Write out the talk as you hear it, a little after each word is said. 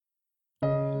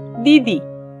দিদি।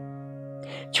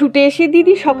 ছুটে এসে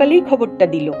দিদি সকালেই খবরটা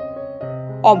দিল,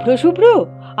 অভ্র শুভ্র,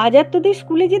 আজ আর তোদের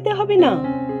স্কুলে যেতে হবে না।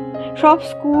 সব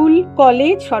স্কুল,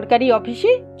 কলেজ, সরকারি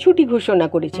অফিসে ছুটি ঘোষণা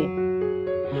করেছে।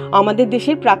 আমাদের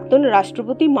দেশের প্রাক্তন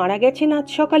রাষ্ট্রপতি মারা গেছেন আজ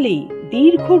সকালেই,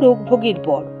 দীর্ঘ রোগভোগের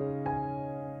পর।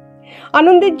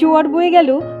 আনন্দের জোয়ার বয়ে গেল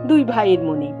দুই ভাইয়ের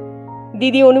মনে।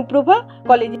 দিদি অনুপ্রভা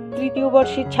কলেজের 3য়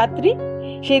বর্ষের ছাত্রী,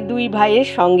 সে দুই ভাইয়ের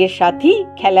সঙ্গের সাথী,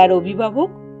 খেলার অভিভাবক।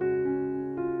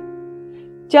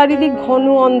 চারিদিক ঘন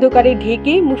অন্ধকারে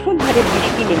ঢেকে মুষলধারে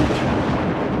বৃষ্টি নেমেছে।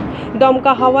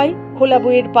 দমকা হাওয়ায় খোলা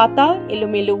বইয়ের পাতা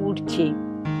এলোমেলো উঠছে।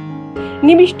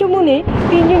 নিবিষ্ট মনে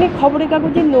তিনজনে খবরের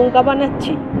কাগজের নৌকা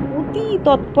বানাচ্ছে অতি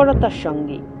তৎপরতার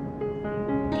সঙ্গে।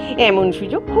 এমন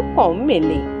সুযোগ খুব কম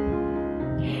মেলে।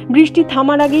 বৃষ্টি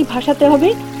থামার আগেই ভাসাতে হবে,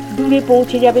 দূরে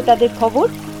পৌঁছে যাবে তাদের খবর,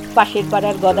 পাশের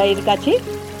পাড়ার গদাইয়ের কাছে।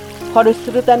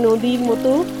 খরস্রোতা নদীর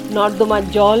মতো নর্দমার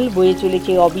জল বয়ে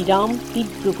চলেছে অবিরাম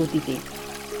তীব্র গতিতে।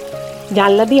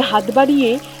 জানলা দিয়ে হাত বাড়িয়ে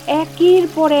একের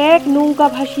পর এক নৌকা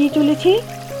ভাসিয়ে চলেছে।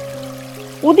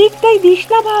 ওদিকটাই দিস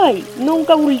না ভাই,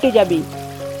 নৌকা উল্টে যাবে।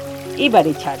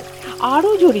 এবারে ছাড়,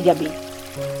 আরো জোরে যাবে।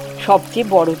 সবচেয়ে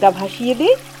বড়টা ভাসিয়ে দে।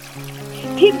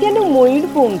 ঠিক যেন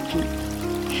ময়ূরপঙ্খী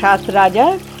 7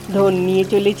 রাজার ধন নিয়ে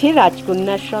চলেছে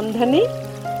রাজকন্যার সন্ধানে।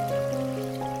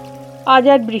 আজ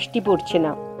আর বৃষ্টি পড়ছে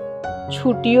না,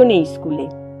 ছুটিও নেই স্কুলে।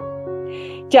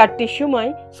 4টের সময়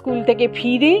স্কুল থেকে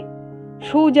ফিরে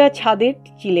সোজা ছাদের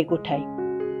চিলেকোঠায়।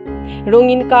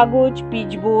 রঙিন কাগজ,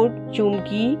 পিচবোর্ড,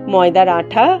 চুমকি, ময়দার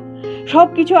আঠা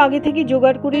সবকিছু আগে থেকে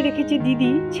জোগাড় করে রেখেছে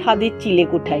দিদি ছাদের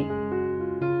চিলেকোঠায়।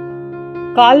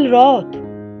 কাল রথ।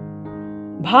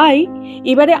 ভাই,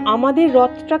 এবারে আমাদের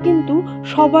রথটা কিন্তু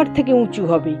সবার থেকে উঁচু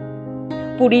হবে।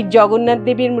 পুরীর জগন্নাথ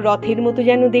দেবের রথের মতো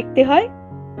যেন দেখতে হয়।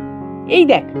 এই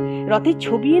দেখ, রথের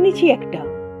ছবি এনেছি একটা।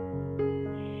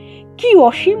 কি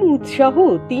অসীম উৎসাহ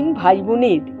 3 ভাই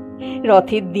বোনের।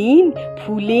 রথের দিন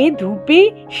ফুলে ধূপে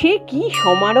সে কি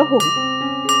সমারোহ।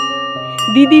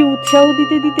 দিদি উৎসাহ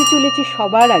দিতে দিতে চলেছে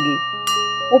সবার আগে।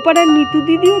 ওপাড়ার মিতু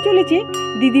দিদিও চলেছে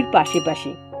দিদির পাশে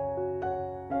পাশে।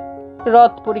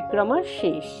 রথ পরিক্রমা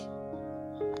শেষ।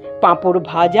 পাঁপড়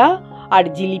ভাজা আর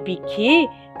জিলিপি খেয়ে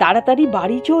তাড়াতাড়ি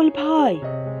বাড়ি চল ভাই,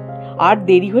 আর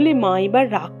দেরি হলে মা এবার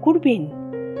রাগ করবেন।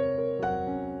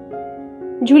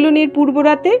 ঝুলনের পূর্ব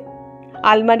রাতে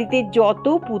আলমারিতে যত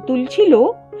পুতুল ছিল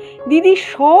দিদি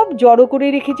সব জড়ো করে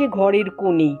রেখেছে ঘরের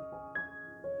কোণে।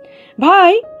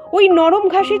 ভাই, ওই নরম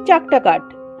ঘাসের চাকটা কাট,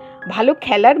 ভালো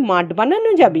খেলার মাঠ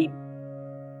বানানো যাবে।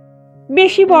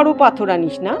 বেশি বড় পাথর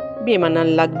আনিস না, বেমানান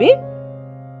লাগবে।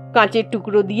 কাঁচের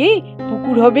টুকরো দিয়ে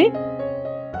পুকুর হবে।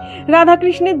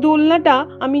 রাধাকৃষ্ণের দোলনাটা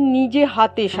আমি নিজে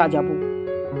হাতে সাজাবো।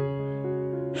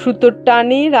 সুতোর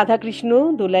টানে রাধাকৃষ্ণ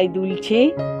দোলায় দুলছে,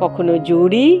 কখনো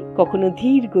জোরে কখনো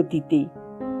ধীর গতিতে।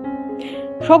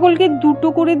 সকলকে 2টো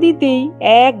করে দিতেই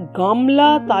 1 গামলা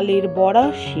তালের বড়া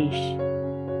শেষ।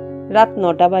 রাত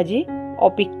 9টা বাজে।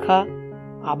 অপেক্ষা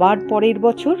আবার পরের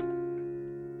বছর।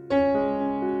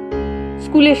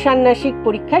 স্কুলের ষান্মাসিক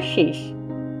পরীক্ষা শেষ।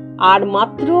 আর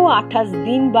মাত্র 28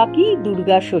 দিন বাকি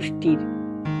দুর্গা ষষ্ঠীর।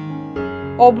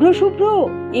 অভ্র শুভ্র,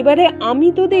 এবারে আমি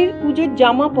তোদের পুজোর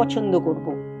জামা পছন্দ করব।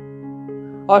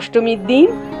 অষ্টমীর দিন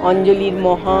অঞ্জলির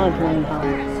মহা ধুমধাম।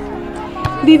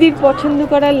 দিদির পছন্দ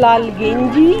করা লাল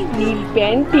গেঞ্জি নীল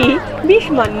প্যান্টে বেশ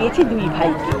মানিয়েছে দুই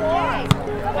ভাইকে।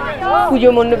 পুজো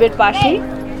মণ্ডপের পাশে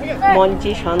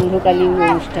মঞ্চে সান্ধ্যকালীন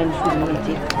অনুষ্ঠান শুরু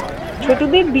হয়েছে,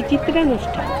 ছোটদের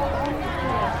বিচিত্রানুষ্ঠান।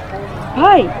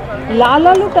 ভাই, লাল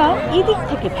আলোটা এদিক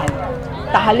থেকে ফেল,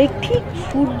 তাহলে ঠিক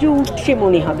সূর্য উঠছে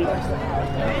মনে হবে।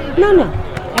 না না,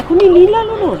 এখনই নীল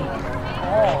আলো নয়,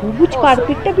 সবুজ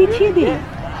কার্পেটটা বিছিয়ে দে,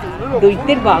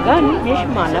 দৈত্যের বাগান বেশ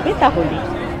মানাবে তাহলে।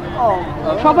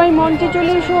 সবাই মঞ্চে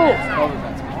চলে এসো।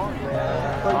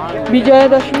 বিজয়া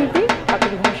দশমীতে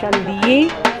ঠাকুর ভাসান দিয়ে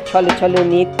ছলো ছলো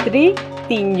নেত্রে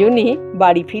 3 জনে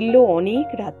বাড়ি ফিরল অনেক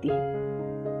রাতে।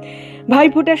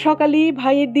 ভাইফোঁটার সকালে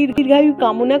ভাইয়ের দীর্ঘায়ু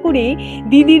কামনা করে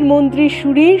দিদির মন্ত্রের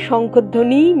সুরে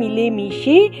শঙ্খধ্বনি মিলে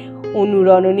মিশে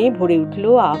অনুরণনে ভরে উঠল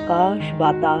আকাশ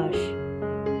বাতাস।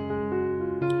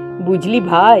 বুঝলি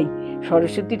ভাই,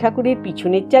 সরস্বতী ঠাকুরের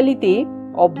পিছনের চালিতে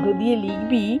অভ্র দিয়ে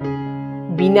লিখবি,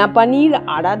 বিনা পানির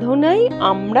আরাধনায়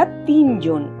আমরা 3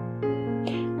 জন।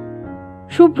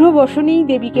 শুভ্র বসনেই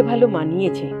দেবীকে ভালো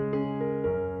মানিয়েছে।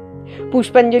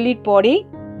 পুষ্পাঞ্জলির পরে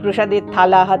প্রসাদের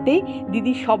থালা হাতে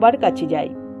দিদি সবার কাছে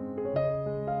যায়।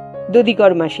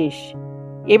 দধিকর্মা শেষ।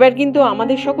 এবার কিন্তু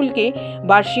আমাদের সকলকে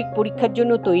বার্ষিক পরীক্ষার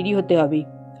জন্য তৈরি হতে হবে,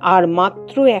 আর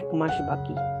মাত্র 1 মাস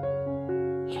বাকি।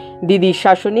 দিদির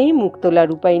শাসনে মুখ তোলার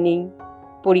উপায় নেই।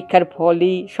 পরীক্ষার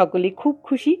ফলে সকলে খুব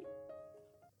খুশি।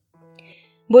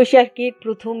 বৈশাখের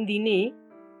প্রথম দিনে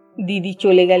দিদি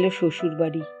চলে গেল শ্বশুর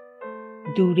বাড়ি।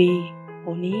 দূরে,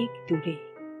 অনেক দূরে।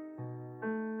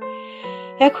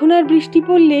 এখন আর বৃষ্টি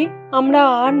পড়লে আমরা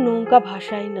আর নৌকা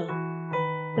ভাসাই না।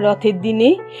 রথের দিনে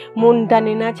মন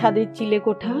টানে না ছাদের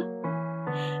চিলেকোঠা।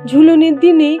 ঝুলনের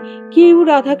দিনে কেউ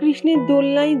রাধাকৃষ্ণের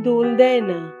দোলনায় দোল দেয়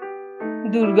না।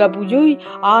 দুর্গাপুজোয়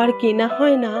আর কেনা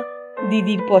হয় না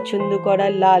দিদির পছন্দ করা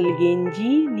লাল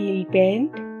গেঞ্জি, নীল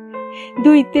প্যান্ট।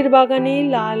 দৈত্যের বাগানে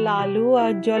লাল আলো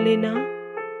আর জ্বলে না।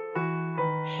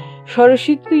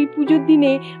 সরস্বতী পুজোর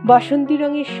দিনে বাসন্তী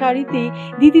রঙের শাড়িতে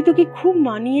দিদি তোকে খুব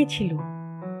মানিয়েছিল।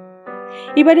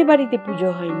 এবারে বাড়িতে পুজো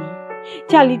হয়নি,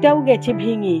 চালিটাও গেছে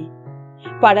ভেঙে।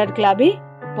 পাড়ার ক্লাবে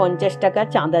 50 টাকা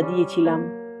চাঁদা দিয়েছিলাম,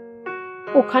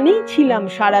 ওখানেই ছিলাম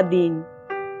সারাদিন।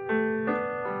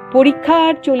 পরীক্ষা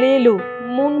আর চলে এলো,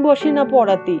 মন বসে না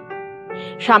পড়াতে।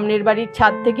 সামনের বাড়ির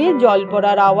ছাদ থেকে জল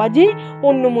পড়ার আওয়াজে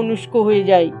অন্যমনস্ক হয়ে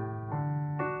যাই।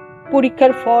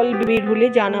 পরীক্ষার ফল বের হলে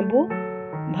জানাবো।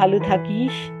 ভালো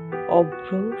থাকিস অভ্র,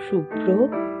 শুভ্র।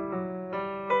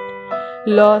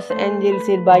 লস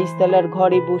অ্যাঞ্জেলসের 22 তলার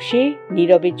ঘরে বসে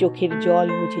নীরবে চোখের জল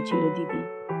মুছেছিল দিদি।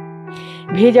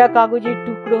 ভেজা কাগজের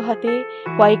টুকরো হাতে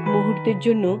কয়েক মুহূর্তের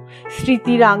জন্য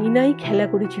স্মৃতির আঙিনায় খেলা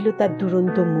করেছিল তার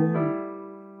দুরন্ত মন।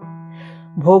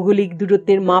 ভৌগোলিক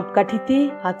দূরত্বের মাপকাঠিতে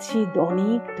আজ সে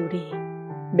অনেক দূরে।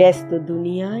 ব্যস্ত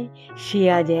দুনিয়ায় সে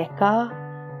আজ একা,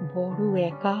 বড়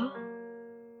একা।